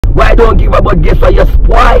Why don't give up? But guess what? You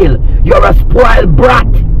spoil. You're a spoiled brat.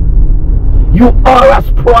 You are a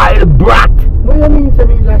spoiled brat. What do you mean to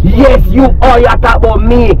me? Like yes, you are. You talk about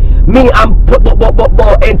me. Me, I'm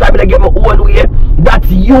but anytime I get my own way. That's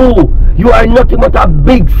you. You are nothing but a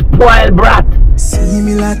big spoiled brat.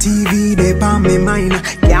 Similar TV, they on my mind.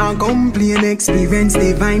 Can't complain, experience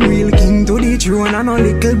divine. Real king to the throne and a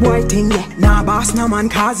little boy thing. Yeah. Nah boss, no man,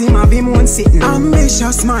 cause him have him own sitting.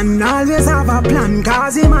 Ambitious man, always have a plan.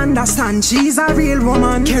 Cause him understand she's a real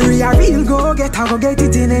woman. Carry a real go get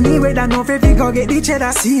it in any way that no faith go get the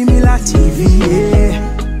cheddar. Similar TV,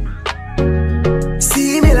 yeah.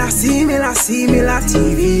 Similar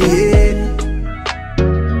TV, yeah.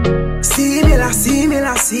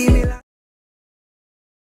 Similar.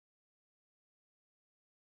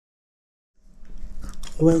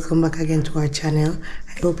 Welcome back again to our channel.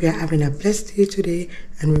 I hope you're having a blessed day today,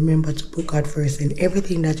 and remember to put God first in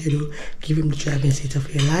everything that you do. Give him the driving seat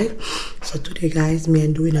of your life. So today guys, me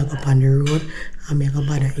and Dwayne are up on the road and me gonna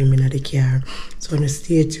bother him in the car, so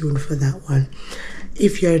stay tuned for that one.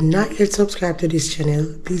 If you're not yet subscribed to this channel,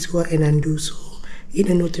 please go ahead and do so. Hit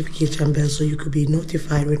the notification bell so you could be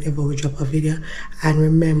notified whenever we drop a video, and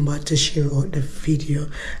remember to share out the video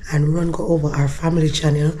and go over our family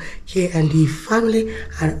channel, K&D Family,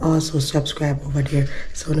 and also subscribe over there.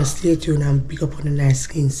 So now stay tuned and pick up on the nice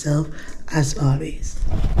skin self as always.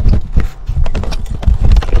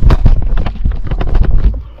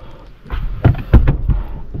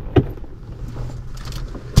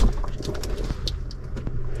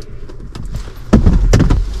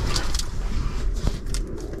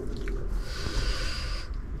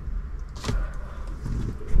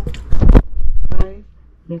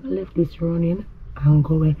 Never left this running and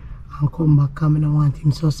go away and come back. I don't want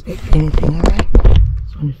him suspect anything, alright?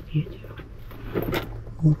 So on the stage.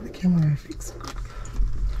 Hope the camera fix.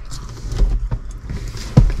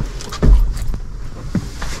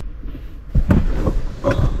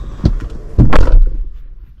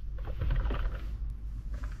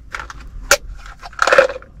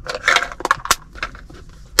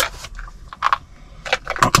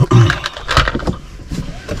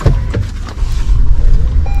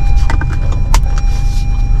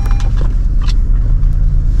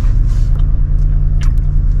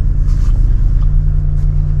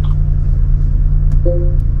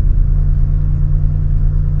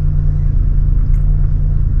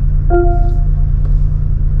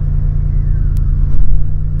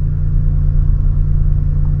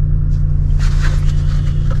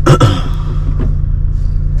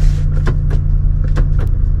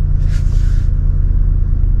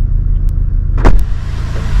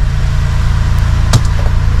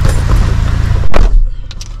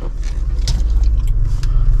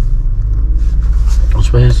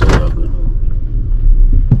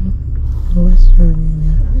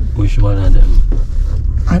 Which one of them?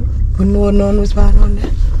 I don't know none was one on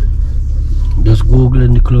there. Just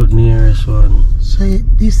googling the cloth nearest one. So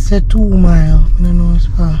this is 2 miles. I don't know what's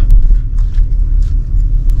far.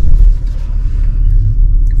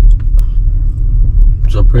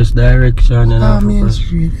 So press direction and Main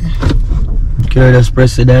Street. Okay, just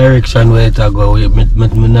press the direction where to go. Me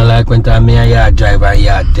not like when time me a yard drive and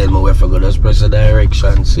yard tell me where to go. Just press the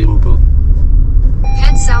direction, simple.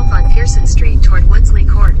 Head south on Pearson Street toward Woodsley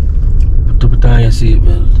Court. Put on your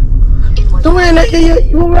seatbelt. Don't worry,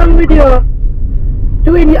 you're wrong with you.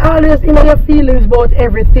 Doing you always in your feelings about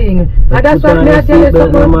everything. And that's what me I tell you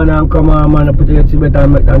something. No man, and come on man, put your seatbelt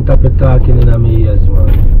and make them stop talking in my ears, man.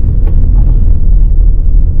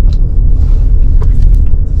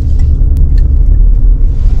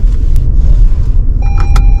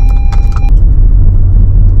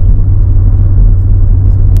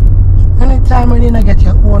 Anytime when you not get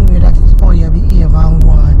your own way, that is how you behave and go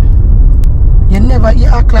on. You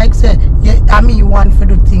act like say, you want for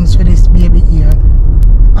the things for this baby here.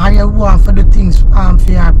 And you want for the things for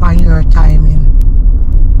your timing.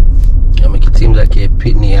 I make it seem like you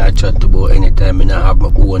pit me or chat about anytime I have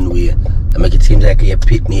my own way. I make it seem like you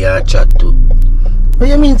pit me or chat to. What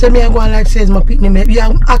you mean to me I go on like says my pitney? You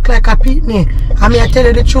act like a pitney. I mean I tell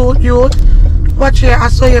you the truth, you. Watch here, I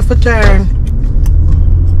saw you for turn.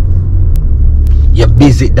 You're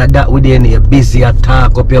busy, that within you're busy at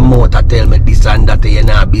talk up your mouth and tell me this and that, you're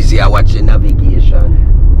not busy at watching navigation.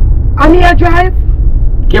 And you drive?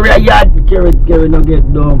 Carry a yard, carry not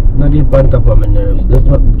get dumb, not get pant up on my nerves.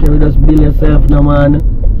 Just build yourself no man.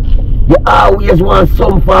 You always want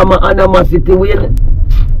some form of animosity with.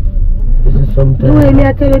 This is something. Dwayne, me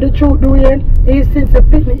I tell you the truth, Dwayne. Since the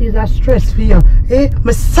pitney is a stress for you.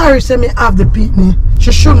 I'm sorry say me have the pitney.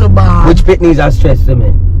 She shouldn't have bad. Which pitney is a stress to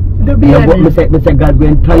me? The baby. Yeah, but me say God go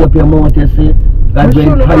and tie up your mouth, you see. That's when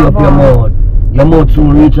you tie up your mouth. Your mouth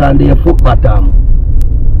soon reach under your foot bottom.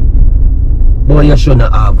 But you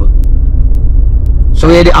shouldn't have. So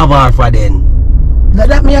where the have her for then?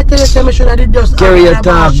 That me I tell you, say me should have did just carry your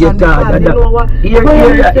talk, your talk. You know what? Hear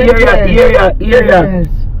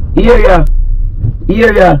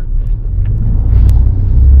ya.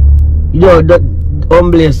 Yo,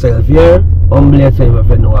 humble yourself, yeah? Humble yourself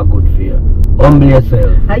if you know a good for you. Humble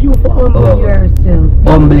yourself. Are you for humble yourself?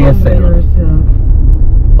 Humble yourself.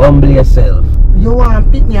 Humble yourself. You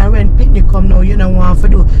want pitney and when pitney come now, you don't want to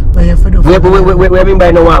do what you do. What I mean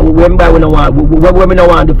by no want, what I don't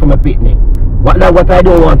want to do for my pitney? What I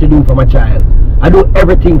don't want to do for my child. I do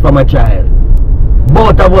everything for my child.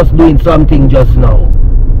 Both of us doing something just now.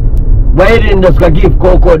 Why you didn't just give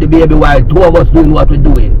Coco the baby while two of us doing what we're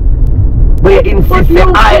doing? But you insist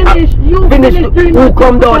that you finish who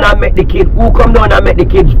come down and make the kid, who come down and make the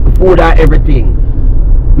kids food and everything?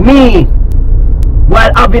 Me,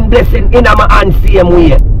 while having blessing in my hand same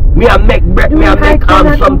way. Me I make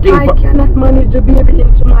something. I cannot manage the baby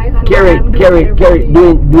into my hand. Carry,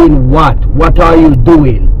 doing what? What are you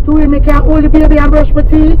doing? Doing me can't hold the baby and brush my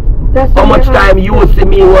teeth. That's how much time you see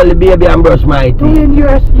me hold the baby and brush my teeth? Doing you're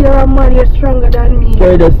a man, you're stronger than me.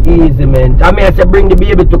 Carry, that's easy, man. I mean, I say bring the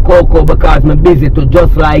baby to Coco because I'm busy to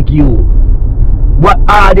just like you. What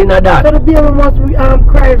hard in that? So the baby must be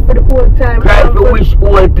crying for the whole time. Crying for which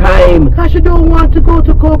whole time? Because she don't want to go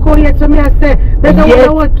to Coco yet, so me I say,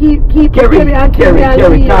 better want to keep the baby and Carry,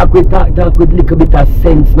 talk with little bit of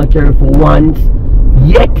sense, not carry for once.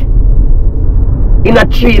 Yet, in a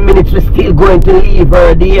 3 minutes, we're still going to leave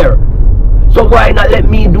her there. So why not let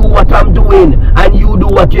me do what I'm doing and you do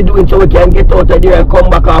what you're doing so we can get out of there and come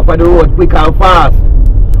back off of the road quick and fast?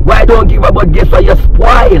 Why don't give a but guess what? You're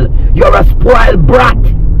spoiled. You're a spoiled brat.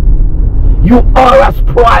 You are a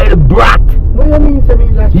spoiled brat. What do you mean to me?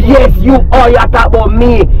 Yes, you are. You talk about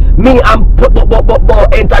me. Me, I'm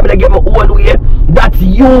anytime I get my own way. That's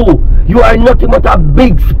you. You are nothing but a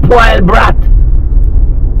big spoiled brat.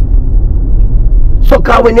 So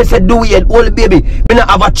when you say do it, old baby, we not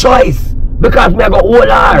have a choice. Because me I got old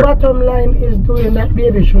her. Bottom line is doing that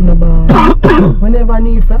baby shouldn't have. We never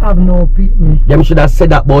need to have no people. Them should have said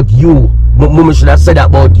that about you. Mummy should have said that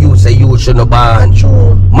about you. Say you shouldn't have born.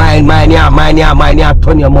 Mine,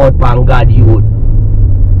 turn your mouth on God, you.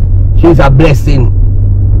 She's a blessing.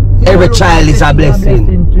 Every child is a blessing.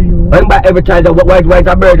 And by every child, why is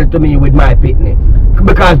a burden to me with my pitney?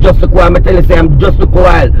 Because just look while, I tell you, say I'm just look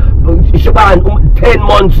while. She born 10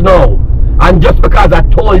 months now. And just because I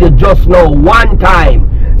told you just now, one time,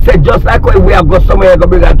 said just like when we are go somewhere, go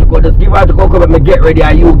bring her to go, just give her to go, come and me get ready,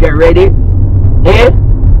 and you get ready. Eh?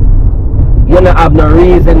 You don't have no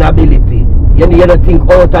reasonability. You don't think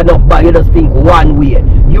out enough, but you just think one way.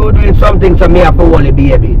 You doing something to me have to hold the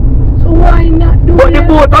baby. So why not do it? But the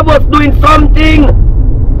both of us doing something.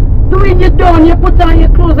 Doing you done, you put on your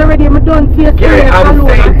clothes already, I'm done to your Kerry, I'm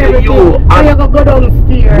saying to you, go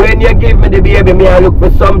downstairs. When you give me the baby, me I look for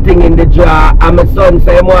something in the jar, and my son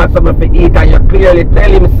say I want something to eat, and you clearly tell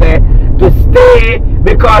him say to stay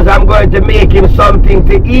because I'm going to make him something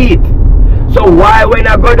to eat. So why when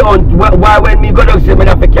I go down, why when me go down, say me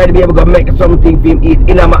have to carry the baby, go make something for him eat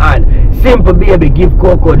in my hand. Simple baby, give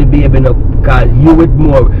Coco the baby now, because you with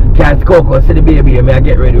more can't Coco, see the baby, me I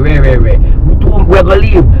get ready, we're gonna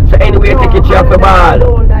leave. So anyway, take it off the ball. I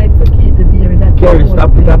don't like to keep the baby. Kerry,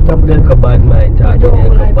 stop with a bad mind, talking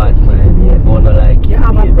like a bad mind. I don't like you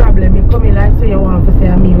have a problem, you come in like say you want to say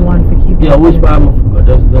I mean want to keep yeah, which part of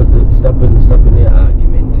just stop in the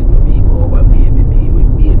argument with me over baby with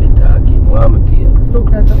baby talking. What am I tell you? Look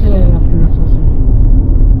like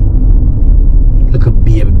look at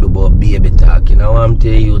baby about baby talking. I want to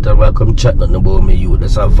tell you that I come chat nothing about me youth.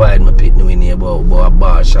 That's a vibe my pit in here about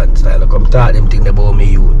abortion style. I come talk them thing about me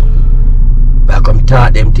youth. I come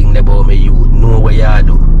talk them thing about me youth. Know what you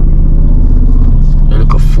do. You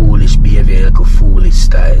look a foolish behavior, you look a foolish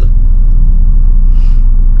style.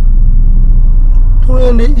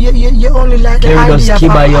 You only like the idea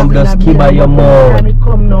just keep your mouth.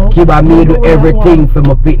 Keep me do everything for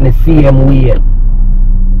my pit in the same way.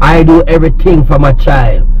 I do everything for my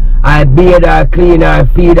child. I bathe her, clean her,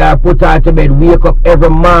 feed her, put her to bed, wake up every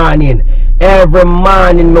morning. Every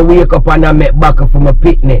morning I wake up and I make back for my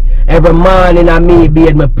pitney. Every morning I me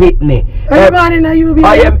bathe my pitney. Every morning I you bathe?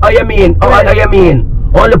 Oh you mean?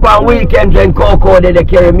 Only upon weekends when Coco they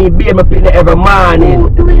carry me bathe my pitney every morning. Oh,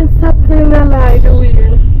 doing something I like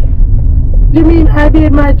doing. You mean I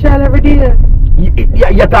bathe my child every day?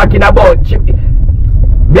 You're talking about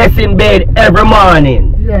blessing bed every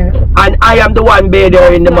morning. Yeah. And I am the one bed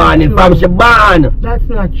there in the morning from she born. That's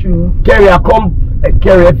not true. Kerry, I come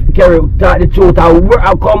Kerry, talk the truth.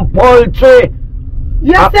 I come poultry.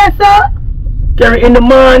 Yes, yes, sir. Kerry, in the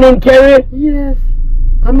morning, Kerry. Yes.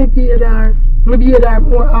 I'm a be there. I'm be there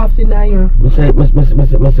more often than you. I say,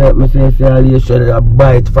 I'll show a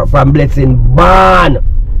bite from Blessing Barn.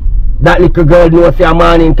 That little girl knows say a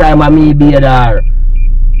morning time and me be there.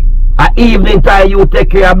 At evening time you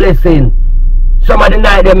take care of Blessing. Some of the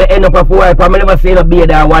night they may end up for wife. I never say no be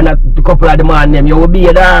there one a couple of the man them. You will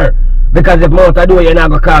be there. Because if I do you're not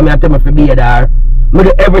gonna call me and tell me to be there. I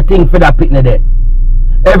do everything for that picnic there.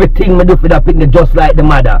 Everything I do for that picnic just like the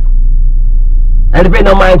mother. And if you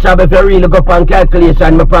don't mind job, if you really go up on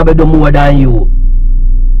calculation, I probably do more than you.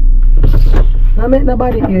 Don't make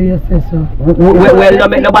nobody hear you say so. Well, don't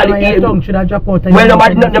make nobody hear. Well,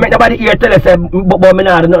 make nobody hear tell us, but me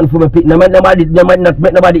not nothing for my pit. Make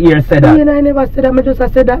nobody hear say that. I never said that. I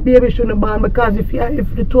just said that baby shouldn't born because if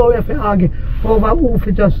the two of you argue over who if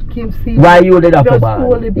you just keep seeing. Why you did that for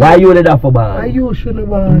born? Why you did that for born? Why you shouldn't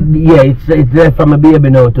born? Yeah, it's left from a baby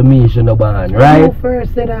now to me shouldn't born, right? You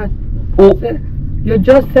first said that. You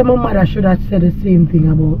just said my mother should have said the same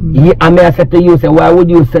thing about me. Yeah, and I said to you, say, why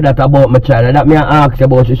would you say that about my child? That me I ask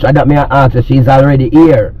about she, that me I ask her, she's already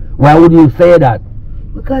here. Why would you say that?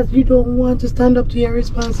 Because you don't want to stand up to your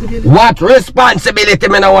responsibility. What responsibility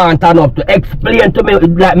me I want to stand up to? Explain to me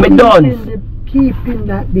like me done. Keeping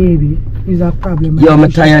that baby is a problem. Yo,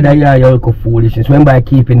 I'm tired of your little foolishness. When by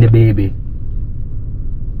keeping the baby?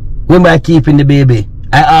 When by keeping the baby?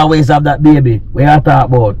 I always have that baby. What you talk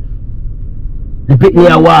about? The pick me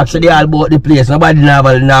and walk, so they all about the place. Nobody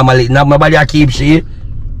normally, nobody keep she.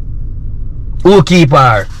 Who keep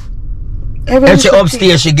her? If she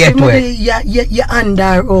upstairs, she get wet. You hand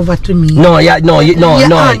her over to me. No, I know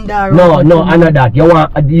that. You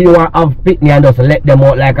want have pick me and just let them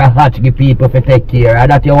out like a hatch, give people to take care.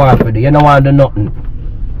 That you want to do. You don't want to do nothing.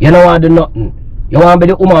 You don't want to do nothing. You want to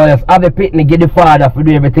be the woman, have a picnic, get the father to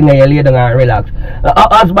do everything and you lay down and relax.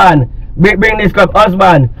 Husband, bring this cup,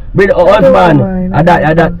 husband. Bring the husband.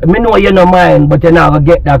 Me know you don't mind, but you're not going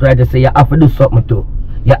to get that right to say you have to do something too.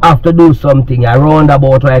 You have to do something. You're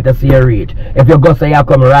roundabout right to see her reach. If you go say you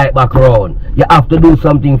come right back round, you have to do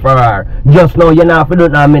something for her. Just now you don't have to do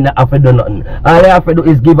nothing, I mean, have to do nothing. All you have to do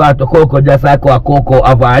is give her to Coco just like a Coco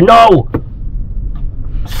of her. No!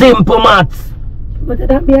 Simple maths. But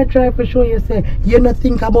that me I try for sure you say you not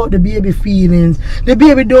think about the baby feelings. The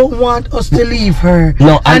baby don't want us to leave her.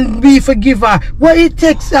 No, and we forgive her. What it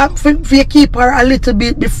takes for you keep her a little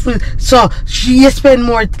bit before so she spend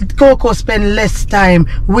more Coco spend less time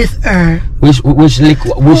with her. Which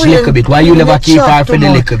little bit? Why you never keep her for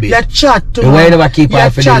the little bit? You chat too much. Why you never keep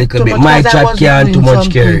her for the little bit? My chat can't too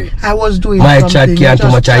much carry. I was doing my something. Chat can't too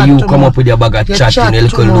much and you come up with your bag of chatting a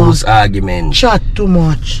little loose argument. Chat too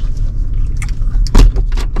much.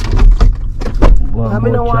 I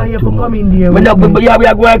mean, I want you to come in there. But we are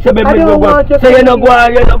going to say, you're not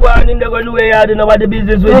going in there, do you have nobody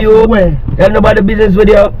business with you? You have nobody business with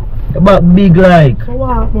you? About big like. So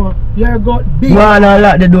what, man? You're got big. Man, I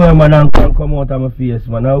lock the door, man, and come out of my face,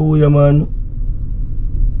 man. How are you, man?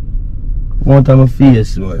 Come out of my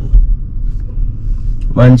face, man.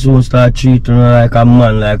 Man soon start treating her like a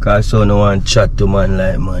man, like a son. I want to chat to man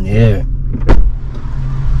like man, yeah.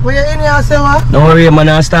 What you in here say what? Don't worry, man,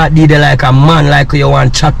 I start do like a man, like you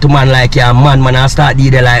want chat to man like you're a man, I start do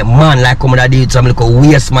like man, like come and do some little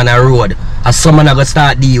waste man a road. As someone I go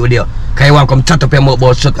start deal with you. Cause you want to come chat up your mouth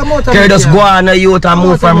about shut. Can you just go on a youth and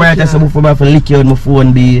move from right there, move from here for lick you with my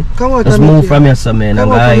phone, B. Just move from here, so man, and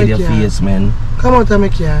go hide your face, man. Come out and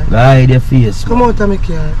make yard. Go hide your face, man. Come out and make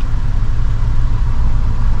yard.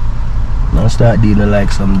 Now start dealing like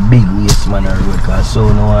some big waste man a road, cause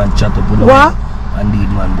so no one chat up with no what? And indeed,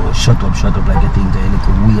 man, but shut up like you think that you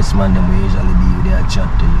little waste man them will usually be you, they are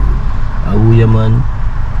chat to you. How are you, man?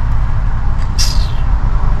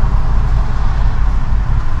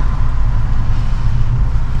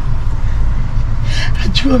 I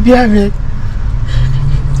drove you, man.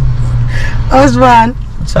 Husband.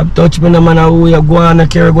 Stop touch me, no man, how you go on,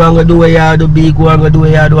 carry, go and do what you do, big, go and do what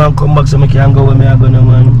you do, and come back so I can go where me I go, no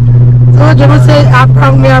man. So you must say, I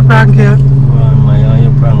prank me, I prank you. Go on, man,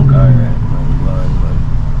 you prank, alright.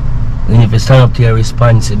 And if you stand up to your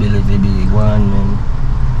responsibility, be go on, man.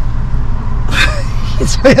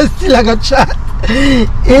 So you still like a chat?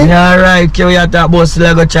 Yeah, alright, can we talk about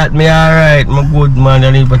still like a chat? Me alright, my good man.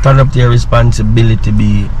 You need to stand up to your responsibility,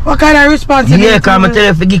 be. What kind of responsibility? Yeah, cause I tell you,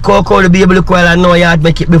 if you give Coco to be able to call and know you have to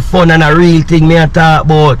make it be fun and a real thing, me I talk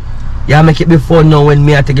about. You make it be fun now when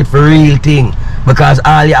me I take it for real thing. Because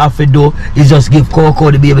all you have to do is just give Coco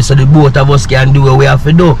the baby so the both of us can do what we have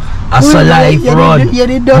to do. As a life run.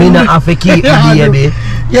 Me not have to keep the baby.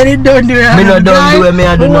 You didn't do it. Me no don't do it, me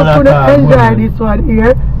I do not enjoy this one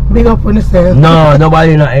here. Big up on yourself. No,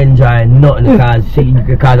 nobody not enjoy nothing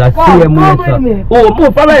because I see him with you. Oh,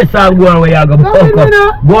 move for my son, go on where you go.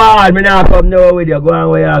 Go on, me not come now with you. Go on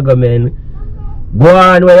where you go, man. Go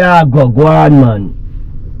on where you go. Go on, man.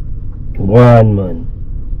 Go on, man.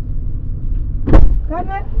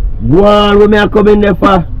 Go on where me I come in there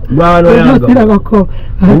for. Go on where you go.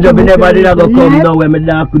 I'm just never did I go come now when me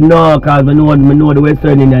not no, because I know the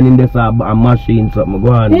Western Indian in this a machine something.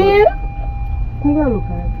 Go on, man. Go look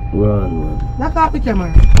at it. Go on, man. Lock up the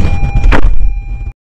camera.